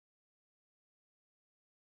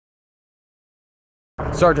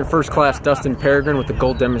Sergeant First Class Dustin Peregrine with the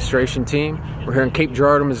Gold Demonstration Team. We're here in Cape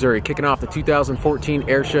Girardeau, Missouri, kicking off the 2014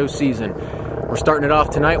 air show season. We're starting it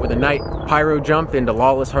off tonight with a night pyro jump into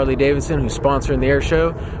Lawless Harley-Davidson, who's sponsoring the air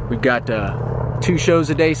show. We've got 2 shows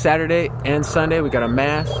a day, Saturday and Sunday. We got a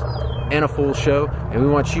mass and a full show, and we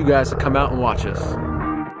want you guys to come out and watch us.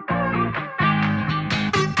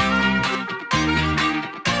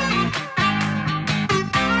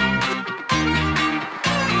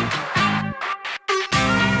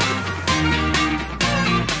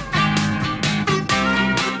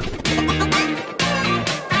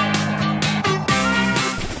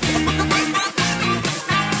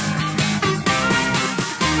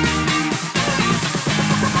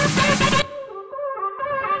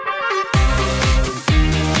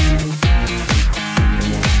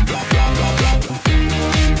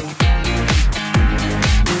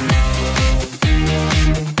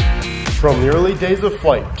 From the early days of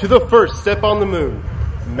flight to the first step on the moon,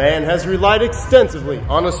 man has relied extensively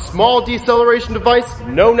on a small deceleration device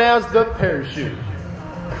known as the parachute.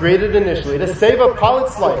 Created initially to save a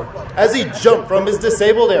pilot's life as he jumped from his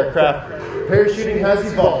disabled aircraft, parachuting has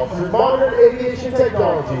evolved through modern aviation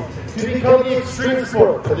technology to become the extreme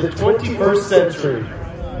sport of the 21st century.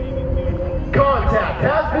 Contact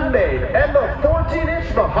has been made and the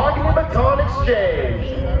 14-inch mahogany baton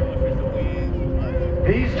exchanged.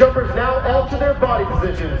 These jumpers now alter their body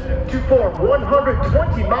positions to form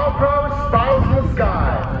 120-mile-per-hour spirals in the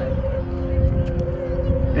sky.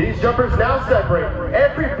 These jumpers now separate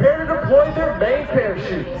and prepare to deploy their main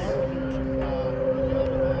parachutes.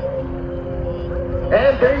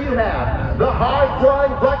 And there you have the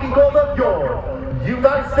high-flying black and gold of your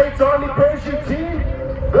United States Army parachute team,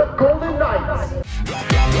 the Golden Knights.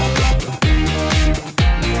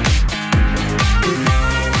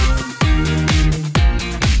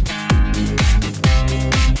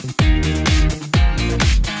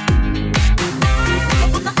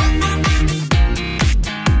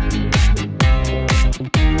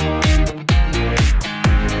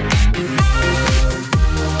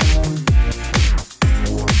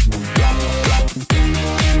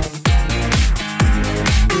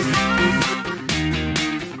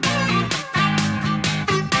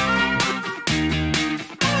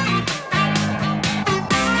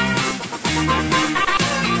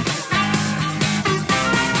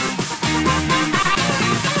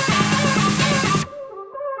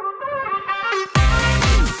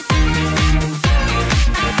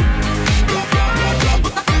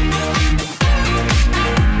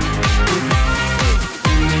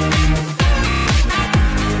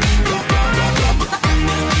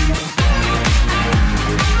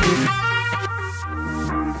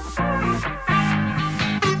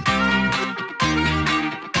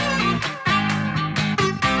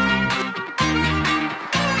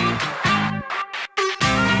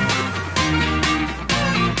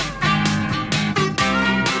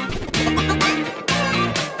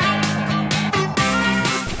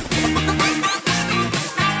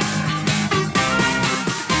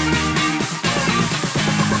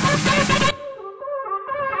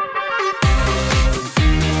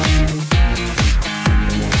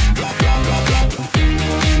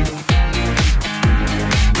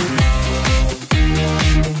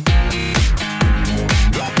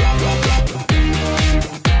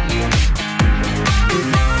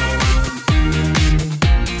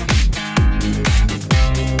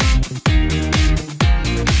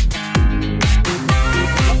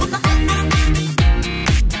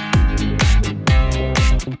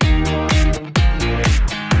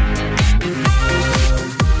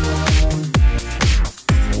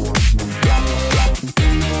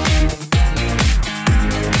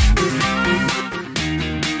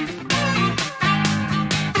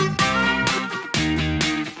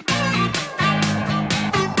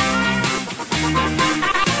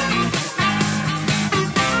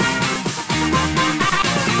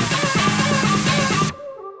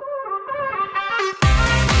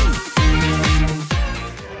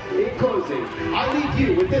 I leave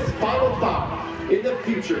you with this final thought. In the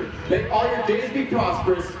future, may all your days be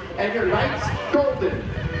prosperous and your nights golden.